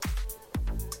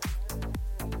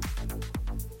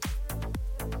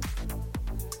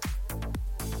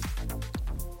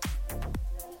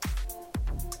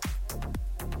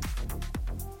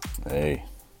Hey,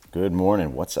 good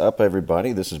morning. What's up,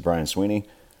 everybody? This is Brian Sweeney.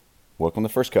 Welcome to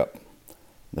First Cup,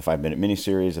 the 5 minute mini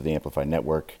series of the Amplified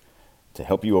Network to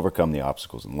help you overcome the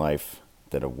obstacles in life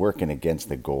that are working against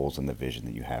the goals and the vision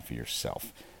that you have for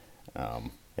yourself.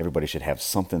 Everybody should have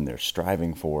something they're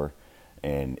striving for,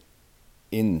 and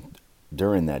in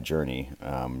during that journey,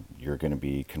 you're going to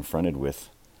be confronted with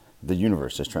the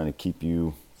universe that's trying to keep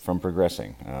you from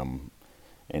progressing.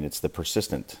 And it's the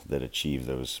persistent that achieve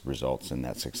those results and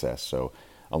that success. So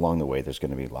along the way, there's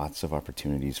going to be lots of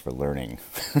opportunities for learning.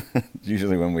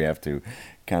 Usually when we have to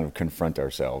kind of confront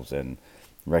ourselves and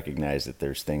recognize that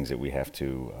there's things that we have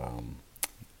to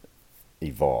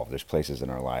evolve. There's places in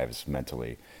our lives,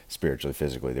 mentally, spiritually,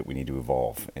 physically, that we need to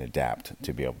evolve and adapt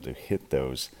to be able to hit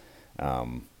those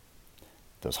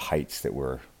heights that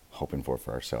we're hoping for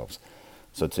ourselves.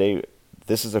 So today,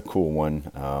 this is a cool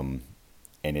one.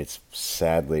 And it's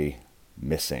sadly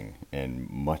missing in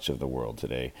much of the world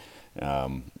today.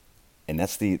 And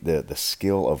that's the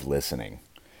skill of listening.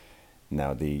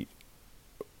 Now,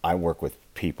 I work with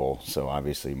people, so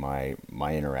obviously my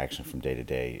interaction from day to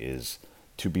day is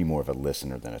to be more of a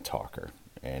listener than a talker.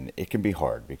 And it can be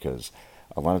hard because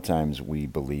a lot of times we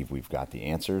believe we've got the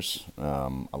answers.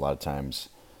 A lot of times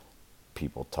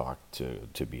people talk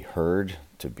to be heard,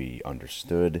 to be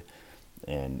understood,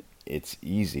 and it's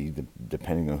easy,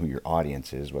 depending on who your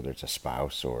audience is, whether it's a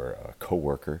spouse or a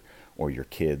coworker or your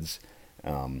kids.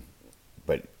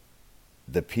 But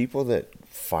the people that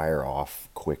fire off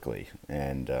quickly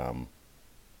and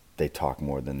they talk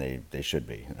more than they should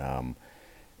be,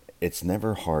 it's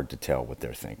never hard to tell what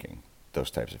they're thinking. Those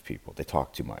types of people, they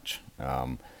talk too much.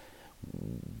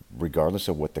 Regardless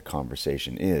of what the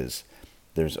conversation is,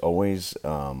 there's always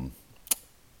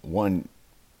one.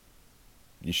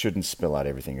 You shouldn't spill out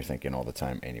everything you're thinking all the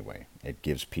time anyway. It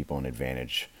gives people an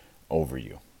advantage over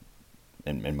you,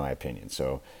 in my opinion.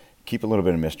 So keep a little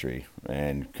bit of mystery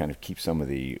and kind of keep some of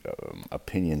the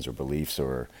opinions or beliefs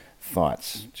or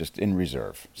thoughts just in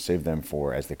reserve. Save them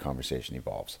for as the conversation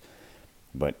evolves.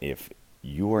 But if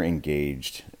you are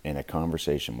engaged in a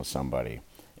conversation with somebody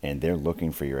and they're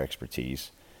looking for your expertise,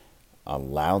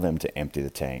 allow them to empty the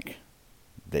tank.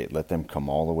 Let them come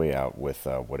all the way out with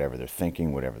whatever they're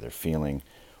thinking, whatever they're feeling,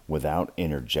 without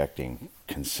interjecting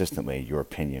consistently your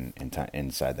opinion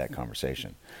inside that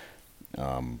conversation.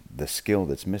 The skill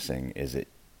that's missing is it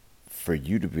for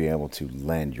you to be able to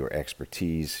lend your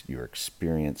expertise, your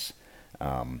experience.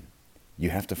 You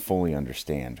have to fully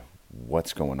understand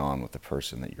what's going on with the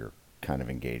person that you're kind of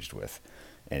engaged with.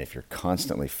 And if you're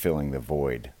constantly filling the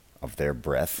void of their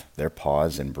breath, their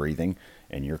pause and breathing,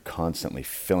 and you're constantly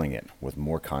filling it with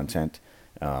more content,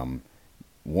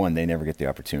 one, they never get the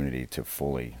opportunity to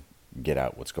fully get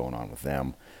out what's going on with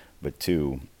them. But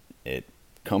two, it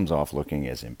comes off looking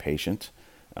as impatient.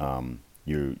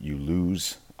 You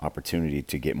lose opportunity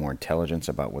to get more intelligence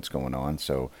about what's going on.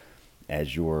 So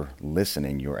as you're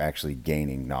listening, you're actually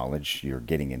gaining knowledge. You're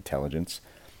getting intelligence.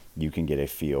 You can get a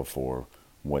feel for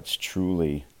what's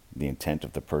truly the intent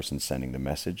of the person sending the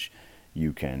message.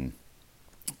 You can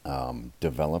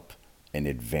develop an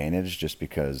advantage just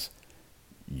because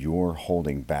you're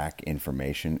holding back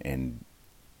information and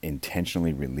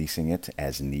intentionally releasing it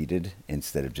as needed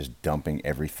instead of just dumping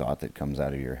every thought that comes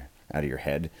out of your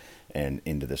head and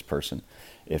into this person.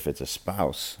 If it's a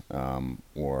spouse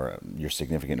or your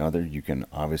significant other, you can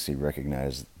obviously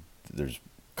recognize there's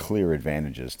clear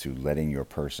advantages to letting your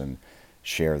person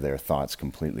share their thoughts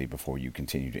completely before you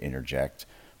continue to interject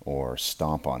or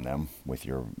stomp on them with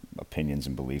your opinions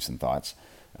and beliefs and thoughts.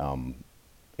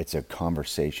 It's a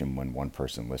conversation when one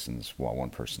person listens while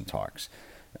one person talks.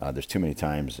 There's too many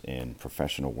times in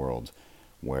professional world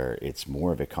where it's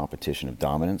more of a competition of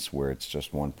dominance, where it's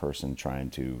just one person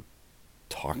trying to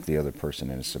talk the other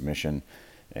person into submission,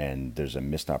 and there's a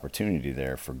missed opportunity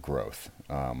there for growth.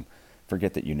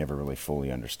 Forget that you never really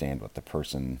fully understand what the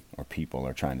person or people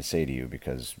are trying to say to you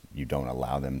because you don't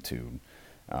allow them to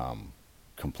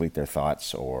complete their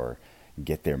thoughts or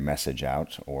get their message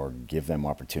out or give them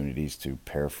opportunities to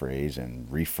paraphrase and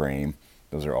reframe.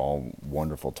 Those are all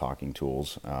wonderful talking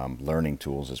tools, learning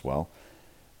tools as well.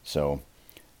 So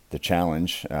the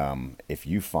challenge, if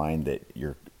you find that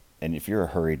if you're a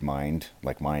hurried mind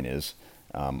like mine is,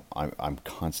 I'm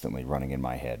constantly running in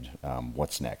my head.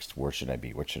 What's next? Where should I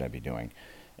be? What should I be doing?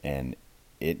 And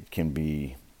it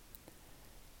can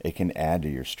add to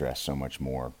your stress so much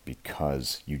more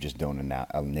because you just don't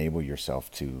enable yourself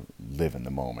to live in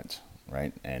the moment,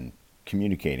 right? And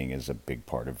communicating is a big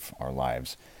part of our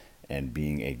lives, and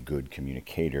being a good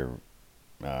communicator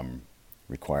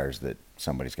requires that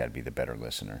somebody's got to be the better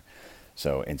listener.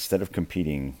 So instead of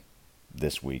competing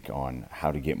this week on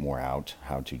how to get more out,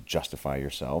 how to justify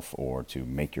yourself or to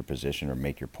make your position or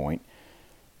make your point.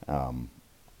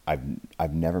 I've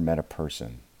I've never met a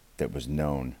person that was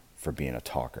known for being a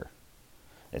talker.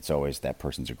 It's always that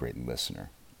person's a great listener,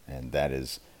 and that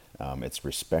is it's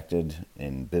respected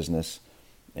in business,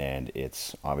 and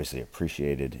it's obviously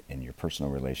appreciated in your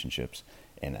personal relationships.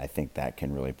 And I think that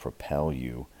can really propel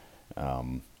you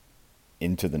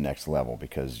into the next level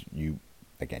because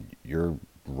again, your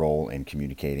role in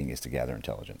communicating is to gather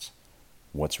intelligence.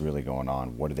 What's really going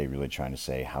on? What are they really trying to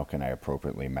say? How can I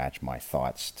appropriately match my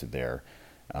thoughts to their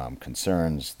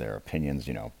concerns, their opinions?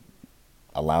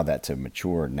 Allow that to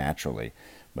mature naturally.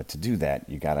 But to do that,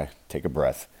 you got to take a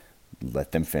breath,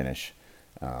 let them finish,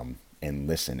 and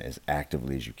listen as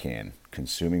actively as you can,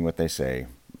 consuming what they say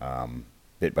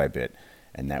bit by bit.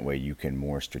 And that way you can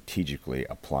more strategically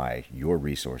apply your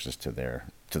resources to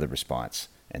the response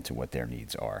and to what their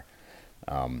needs are.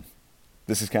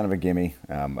 This is kind of a gimme.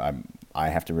 I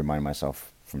have to remind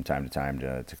myself from time to time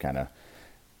to kind of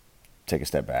take a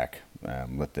step back,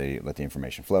 let the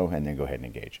information flow, and then go ahead and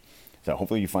engage. So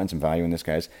hopefully you find some value in this,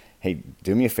 guys. Hey,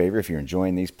 do me a favor if you're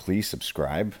enjoying these, please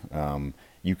subscribe.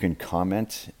 You can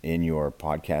comment in your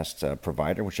podcast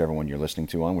provider, whichever one you're listening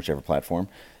to on, whichever platform.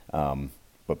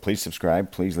 But please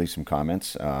subscribe. Please leave some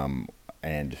comments,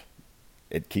 and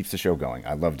it keeps the show going.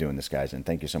 I love doing this, guys, and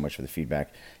thank you so much for the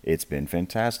feedback. It's been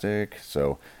fantastic.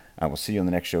 So I will see you on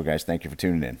the next show, guys. Thank you for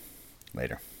tuning in.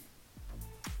 Later.